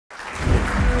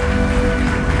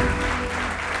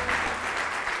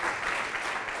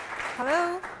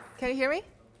Can you hear me?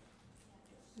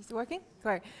 Is it working?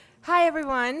 Great. Hi,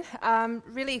 everyone. I'm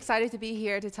really excited to be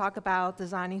here to talk about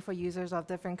designing for users of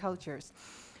different cultures.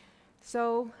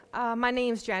 So my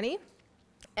name is Jenny,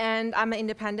 and I'm an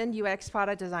independent UX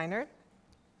product designer.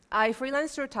 I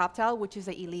freelance through TopTal, which is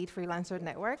an elite freelancer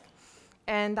network.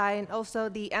 And I'm also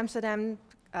the Amsterdam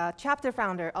chapter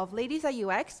founder of Ladies at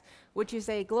UX, which is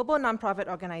a global nonprofit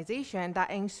organization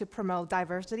that aims to promote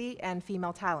diversity and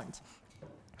female talent.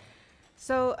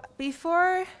 So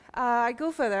before I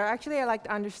go further, actually I'd like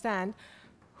to understand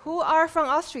who are from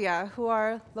Austria, who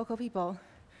are local people,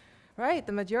 right?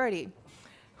 The majority.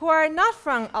 Who are not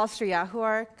from Austria, who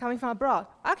are coming from abroad.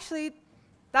 Actually,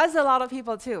 that's a lot of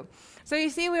people too. So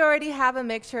you see, we already have a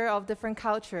mixture of different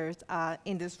cultures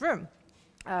in this room,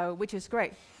 which is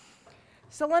great.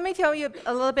 So let me tell you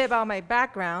a little bit about my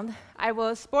background. I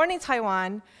was born in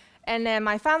Taiwan, and then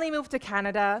my family moved to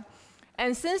Canada.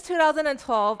 And since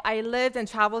 2012, I lived and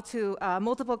traveled to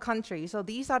multiple countries. So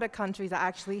these are the countries that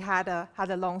actually had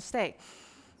a long stay.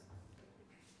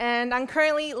 And I'm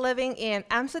currently living in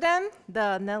Amsterdam,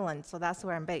 the Netherlands. So that's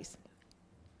where I'm based.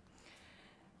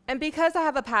 And because I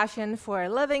have a passion for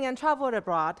living and travel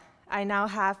abroad, I now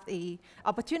have the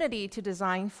opportunity to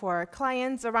design for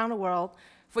clients around the world,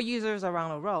 for users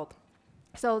around the world.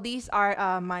 So these are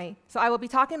so I will be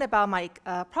talking about my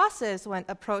process when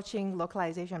approaching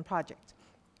localization projects.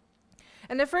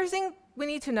 And the first thing we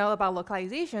need to know about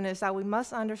localization is that we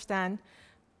must understand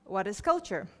what is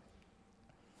culture.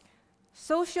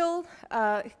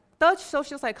 Dutch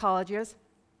social psychologist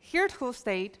Geert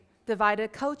Hofstede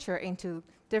divided culture into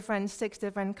 6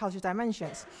 different culture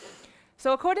dimensions.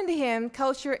 So according to him,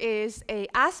 culture is an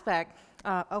aspect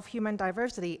of human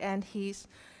diversity, and his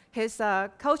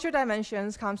culture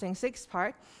dimensions comes in 6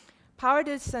 parts: power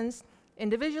distance,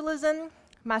 individualism,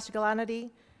 masculinity,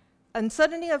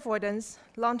 uncertainty avoidance,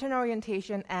 long-term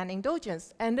orientation, and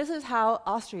indulgence. And this is how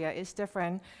Austria is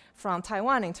different from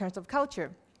Taiwan in terms of culture.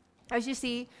 As you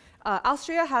see,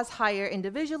 Austria has higher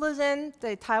individualism,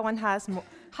 Taiwan has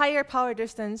higher power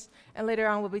distance, and later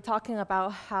on we'll be talking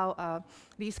about how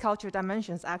these culture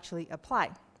dimensions actually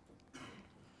apply.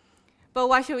 But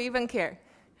why should we even care?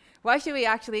 Why should we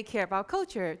actually care about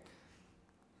culture?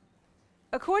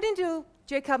 According to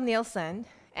Jacob Nielsen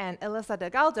and Elisa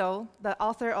Delgado, the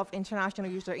author of International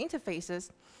User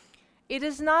Interfaces, it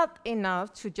is not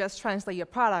enough to just translate your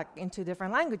product into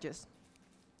different languages.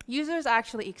 Users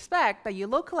actually expect that you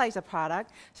localize a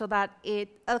product so that it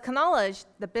acknowledges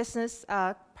the business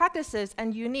practices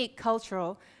and unique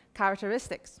cultural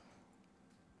characteristics.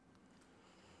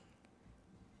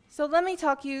 So let me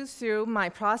talk you through my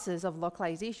process of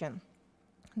localization.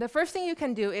 The first thing you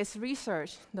can do is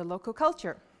research the local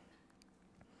culture.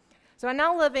 So I'm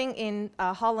now living in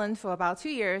Holland for about 2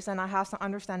 years, and I have some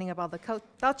understanding about the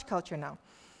Dutch culture now.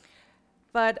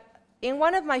 But in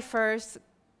one of my first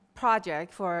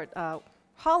projects for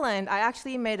Holland, I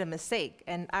actually made a mistake,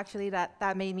 and actually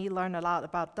that made me learn a lot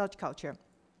about Dutch culture.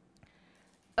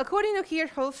 According to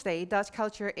Geert Hofstede, Dutch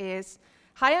culture is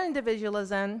high on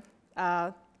individualism,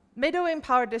 middle in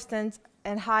power distance,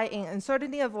 and high in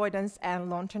uncertainty avoidance and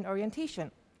long-term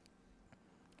orientation.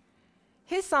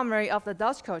 His summary of the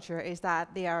Dutch culture is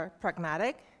that they are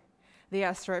pragmatic, they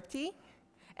are thrifty,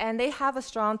 and they have a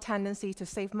strong tendency to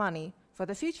save money for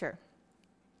the future.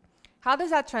 How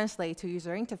does that translate to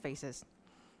user interfaces?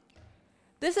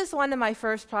 This is one of my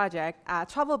first projects at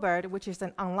Travelbird, which is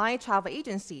an online travel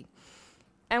agency.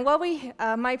 And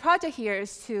my project here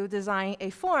is to design a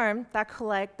form that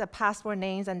collects the passport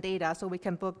names and data so we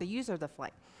can book the user the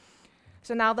flight.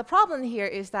 So now the problem here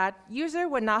is that users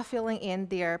were not filling in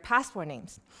their passport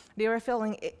names. They were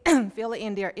filling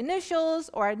in their initials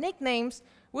or nicknames,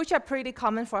 which are pretty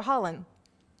common for Holland.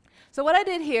 So what I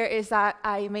did here is that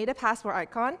I made a passport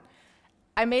icon.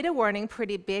 I made a warning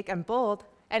pretty big and bold,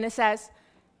 and it says,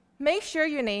 make sure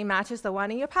your name matches the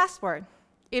one in your passport.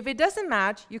 If it doesn't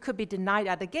match, you could be denied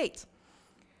at the gate.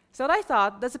 So I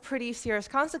thought, that's a pretty serious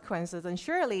consequences, and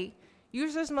surely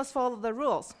users must follow the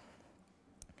rules.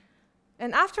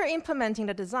 And after implementing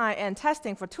the design and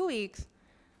testing for 2 weeks,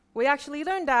 we actually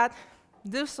learned that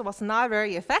this was not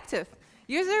very effective.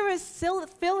 Users were still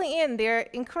filling in their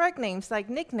incorrect names, like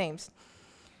nicknames.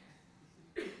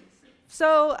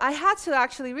 So I had to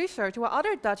actually research what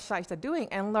other Dutch sites are doing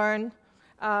and learn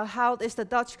how is the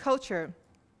Dutch culture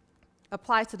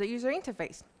applies to the user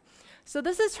interface. So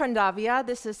this is Transavia.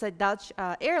 This is a Dutch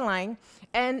airline.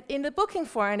 And in the booking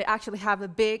form, they actually have a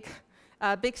big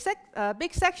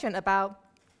section about,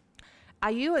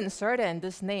 are you uncertain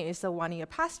this name is the one in your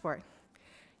passport?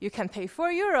 You can pay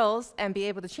 €4 and be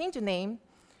able to change the name,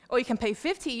 or you can pay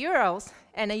 €50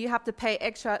 and then you have to pay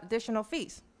extra additional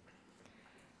fees.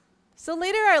 So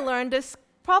later I learned this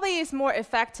probably is more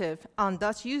effective on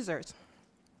Dutch users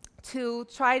to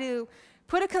try to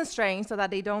put a constraint so that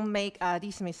they don't make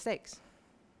these mistakes.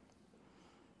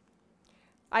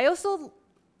 I also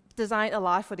designed a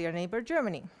lot for their neighbor,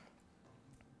 Germany.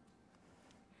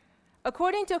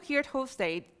 According to Geert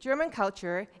Hofstede, German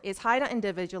culture is high on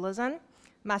individualism,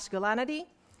 masculinity,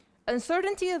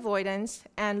 uncertainty avoidance,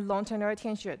 and long-term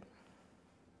attention.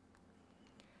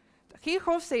 Geert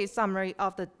Hofstede's summary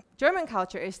of the German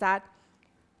culture is that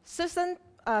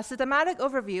systematic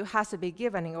overview has to be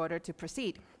given in order to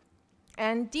proceed.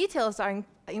 And details are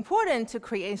important to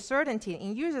create certainty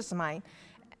in users' mind,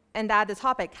 and that the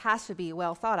topic has to be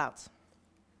well thought out.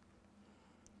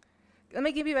 Let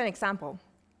me give you an example.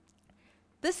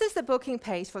 This is the booking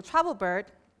page for Travelbird,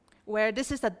 where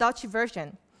this is the Dutch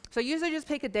version. So users just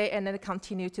pick a day and then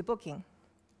continue to booking.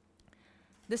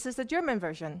 This is the German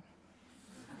version.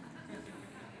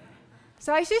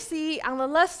 So as you see on the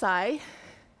left side,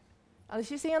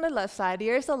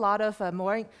 there's a lot of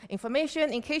more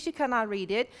information. In case you cannot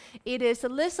read it, it is a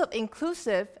list of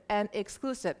inclusive and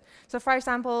exclusive. So for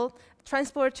example,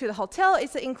 transport to the hotel,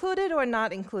 is it included or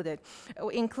not included?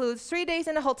 It includes 3 days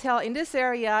in the hotel in this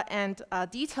area and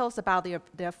details about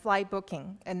their flight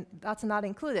booking, and that's not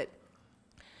included.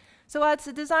 So as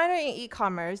a designer in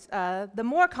e-commerce, the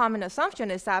more common assumption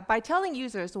is that by telling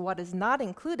users what is not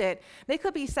included, they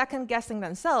could be second-guessing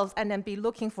themselves and then be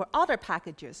looking for other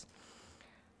packages.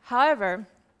 However,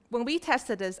 when we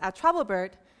tested this at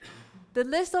Travelbird, the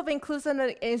list of inclusive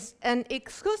and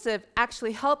exclusive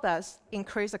actually helped us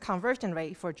increase the conversion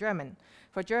rate for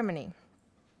Germany.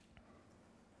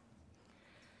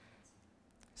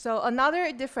 So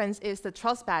another difference is the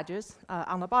trust badges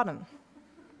on the bottom.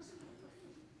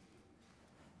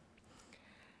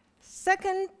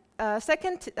 Second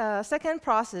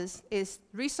process is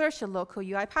research the local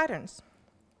UI patterns.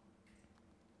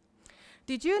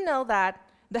 Did you know that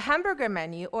the hamburger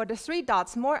menu or the 3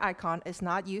 dots more icon is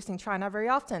not used in China very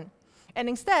often? And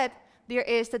instead, there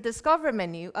is the discover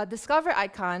menu, a discover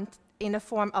icon in the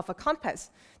form of a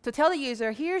compass to tell the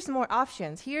user, here's more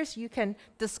options. Here's you can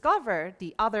discover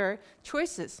the other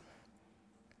choices.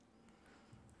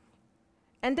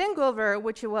 And then Grover,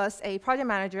 which was a project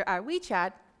manager at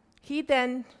WeChat, he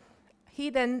then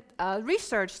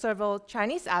researched several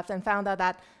Chinese apps and found out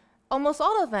that almost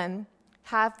all of them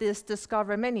have this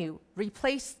discover menu,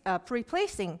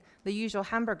 replacing the usual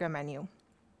hamburger menu.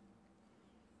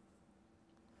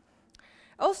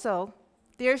 Also,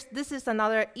 this is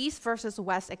another East versus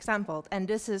West example, and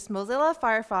this is Mozilla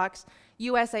Firefox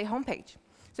USA homepage.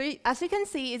 So as you can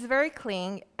see, it's very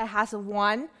clean. It has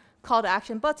one call to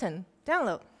action button,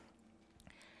 download.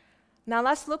 Now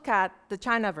let's look at the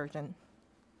China version.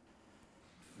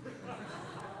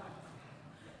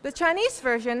 The Chinese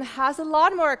version has a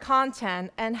lot more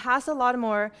content and has a lot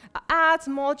more ads,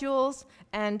 modules,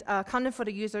 and content for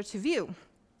the user to view.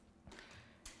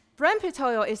 Brent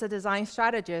Pitoyo is a design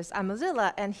strategist at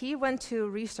Mozilla, and he went to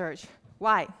research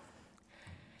why.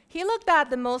 He looked at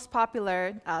the most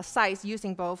popular sites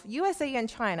using both USA and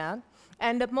China,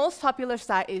 and the most popular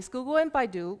site is Google and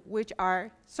Baidu, which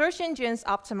are search engines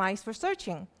optimized for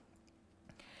searching.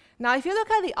 Now, if you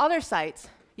look at the other sites,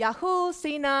 Yahoo,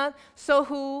 Sina,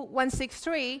 Sohu,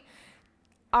 163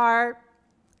 are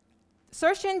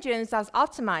search engines that's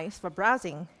optimized for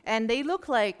browsing, and they look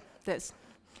like this.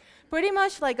 Pretty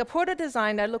much like a portal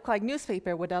design that look like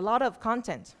newspaper with a lot of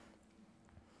content.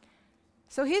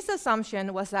 So his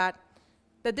assumption was that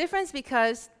the difference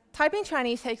because typing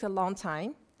Chinese takes a long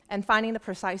time, and finding the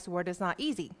precise word is not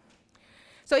easy.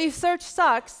 So if search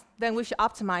sucks, then we should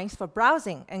optimize for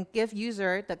browsing and give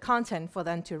user the content for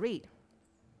them to read.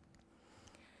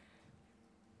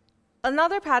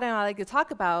 Another pattern I like to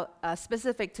talk about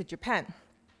specific to Japan.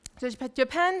 So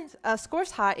Japan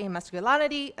scores high in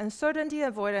masculinity, uncertainty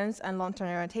avoidance, and long-term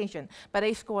orientation, but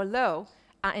they score low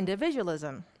at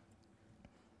individualism.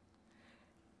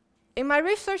 In my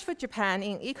research for Japan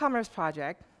in e-commerce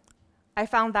project, I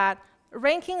found that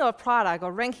ranking of product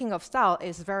or ranking of style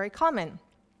is very common.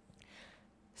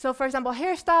 So for example,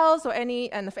 hairstyles or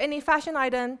any fashion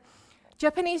item,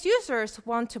 Japanese users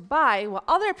want to buy what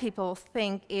other people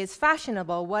think is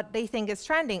fashionable, what they think is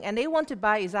trending, and they want to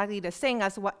buy exactly the same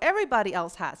as what everybody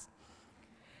else has.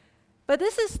 But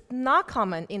this is not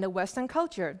common in the Western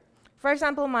culture. For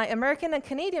example, my American and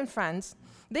Canadian friends,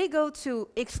 they go to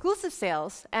exclusive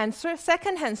sales and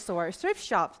secondhand stores, thrift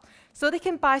shops, so they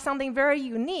can buy something very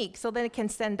unique so that it can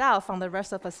stand out from the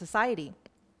rest of the society.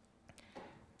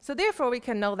 So therefore, we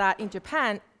can know that in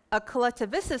Japan, a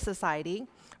collectivistic society,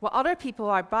 what other people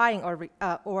are buying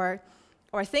or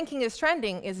thinking is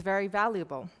trending is very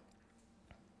valuable.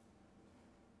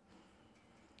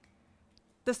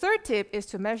 The third tip is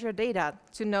to measure data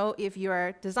to know if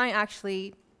your design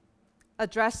actually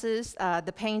addresses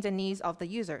the pains and needs of the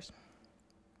users.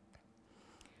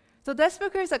 So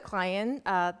Desbooker is a client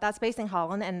that's based in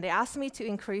Holland, and they asked me to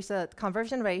increase the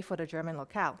conversion rate for the German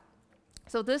locale.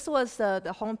 So this was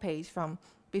the homepage from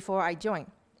before I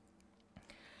joined.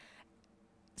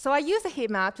 So I used a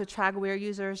heat map to track where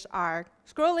users are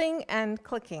scrolling and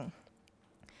clicking.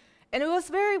 And it was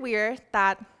very weird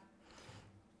that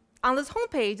on this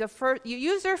homepage, the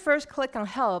user first click on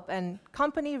help and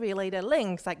company-related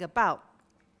links like about.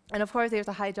 And of course, there's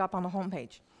a high drop on the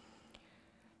homepage.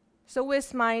 So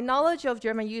with my knowledge of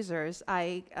German users,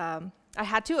 I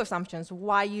had two assumptions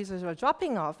why users were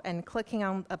dropping off and clicking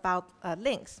on about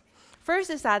links.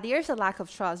 First is that there's a lack of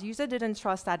trust. User didn't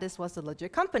trust that this was a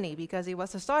legit company because it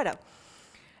was a startup.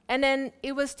 And then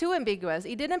it was too ambiguous.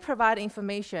 It didn't provide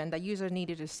information that users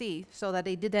needed to see so that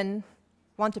they didn't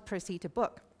want to proceed to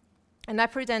book. And I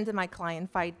presented my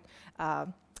client five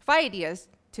ideas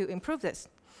to improve this.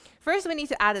 First, we need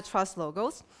to add the trust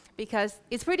logos because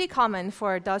it's pretty common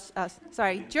for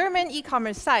German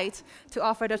e-commerce sites to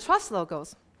offer the trust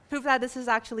logos, prove that this is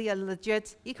actually a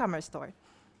legit e-commerce store.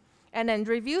 And then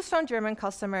reviews from German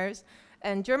customers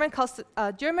and German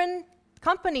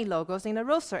company logos in the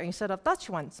roster instead of Dutch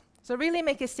ones. So really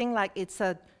make it seem like it's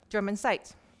a German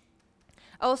site.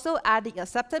 Also add the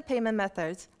accepted payment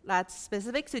methods that's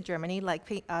specific to Germany, like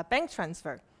bank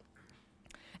transfer.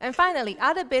 And finally,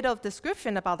 add a bit of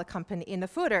description about the company in the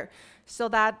footer so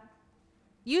that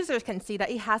users can see that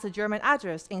it has a German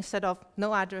address instead of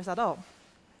no address at all.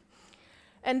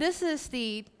 And this is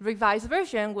the revised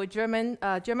version with German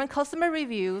customer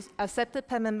reviews, accepted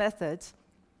payment methods,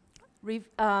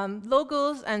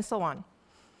 logos, and so on.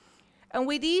 And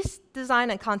with these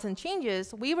design and content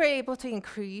changes, we were able to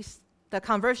increase the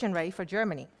conversion rate for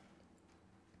Germany.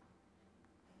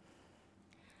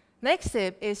 Next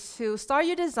tip is to start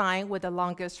your design with the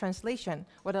longest translation,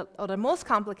 or the most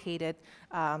complicated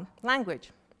language.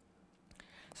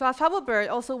 So at Travelbird,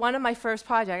 also one of my first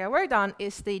projects I worked on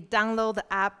is the download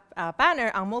the app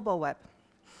banner on mobile web.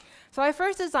 So I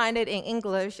first designed it in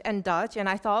English and Dutch, and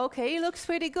I thought, okay, it looks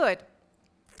pretty good.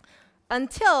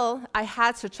 Until I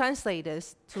had to translate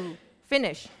this to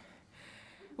Finnish,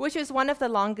 which is one of the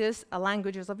longest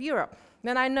languages of Europe.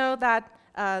 Then I know that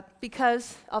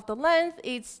because of the length,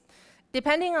 it's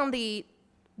depending on the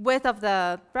width of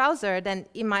the browser, then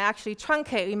it might actually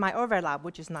truncate, it might overlap,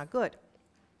 which is not good.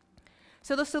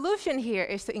 So the solution here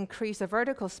is to increase the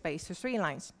vertical space to 3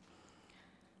 lines.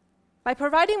 By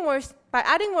adding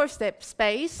more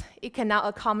space, it can now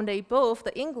accommodate both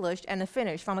the English and the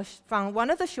Finnish from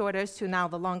one of the shortest to now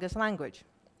the longest language.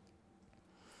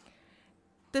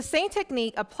 The same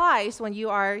technique applies when you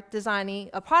are designing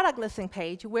a product listing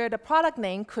page where the product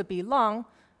name could be long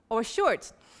or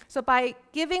short. So by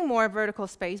giving more vertical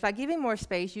space, by giving more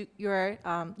space,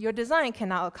 your design can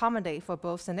now accommodate for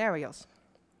both scenarios.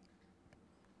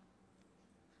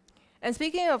 And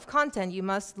speaking of content, you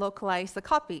must localize the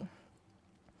copy.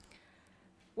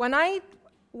 When I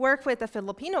work with a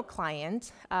Filipino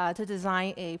client to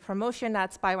design a promotion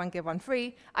that's buy one, get one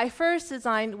free, I first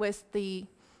designed with the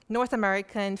North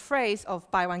American phrase of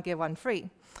buy one, get one free.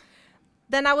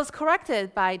 Then I was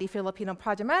corrected by the Filipino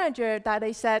project manager that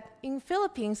they said, in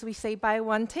Philippines, we say buy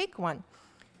one, take one,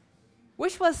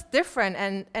 which was different,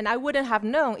 and I wouldn't have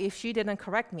known if she didn't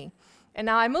correct me. And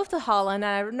now I moved to Holland,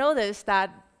 and I noticed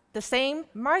that the same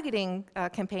marketing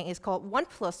campaign is called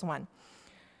 1+1.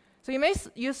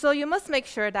 So you must make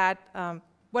sure that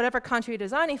whatever country you're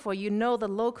designing for, you know the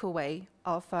local way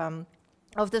of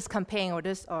this campaign or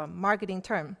this marketing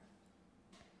term.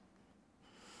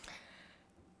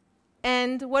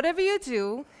 And whatever you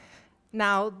do,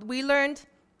 now we learned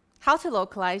how to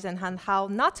localize and how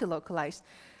not to localize.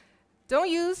 Don't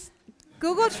use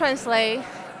Google Translate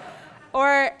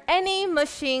or any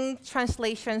machine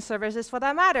translation services for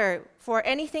that matter, for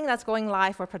anything that's going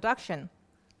live for production.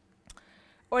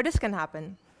 Or this can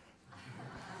happen.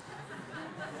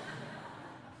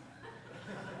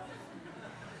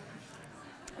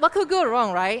 What could go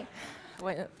wrong, right?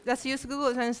 Well, let's use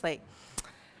Google Translate.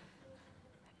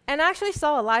 And I actually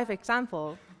saw a live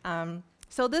example.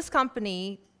 So this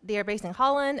company, they are based in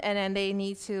Holland, and then they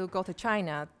need to go to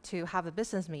China to have a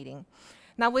business meeting.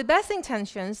 Now, with best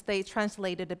intentions, they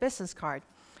translated the business card.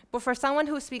 But for someone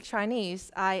who speaks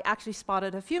Chinese, I actually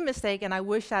spotted a few mistakes, and I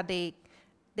wish that they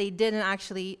didn't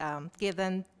actually give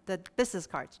them the business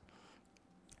cards.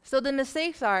 So the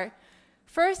mistakes are,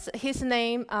 first, his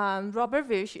name, Robert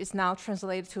Vish, is now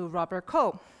translated to Robert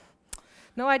Ko.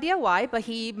 No idea why, but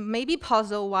he may be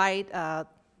puzzled why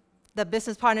the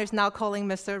business partner is now calling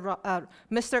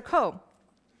Mr. Ko.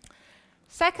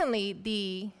 Secondly,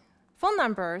 the phone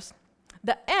numbers,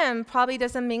 the M probably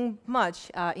doesn't mean much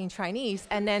in Chinese.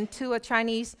 And then to a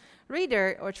Chinese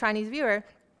reader or Chinese viewer,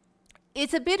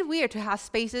 it's a bit weird to have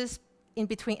spaces in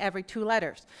between every 2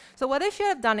 letters. So what they should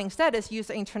have done instead is use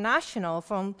the international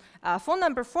phone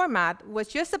number format with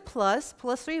just a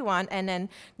 +31, and then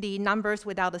the numbers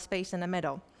without the space in the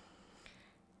middle.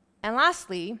 And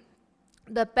lastly,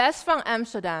 the best from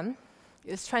Amsterdam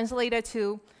is translated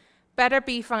to better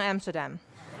be from Amsterdam.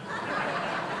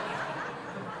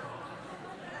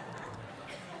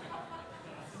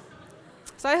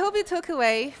 So I hope you took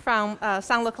away from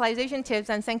some localization tips,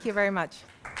 and thank you very much.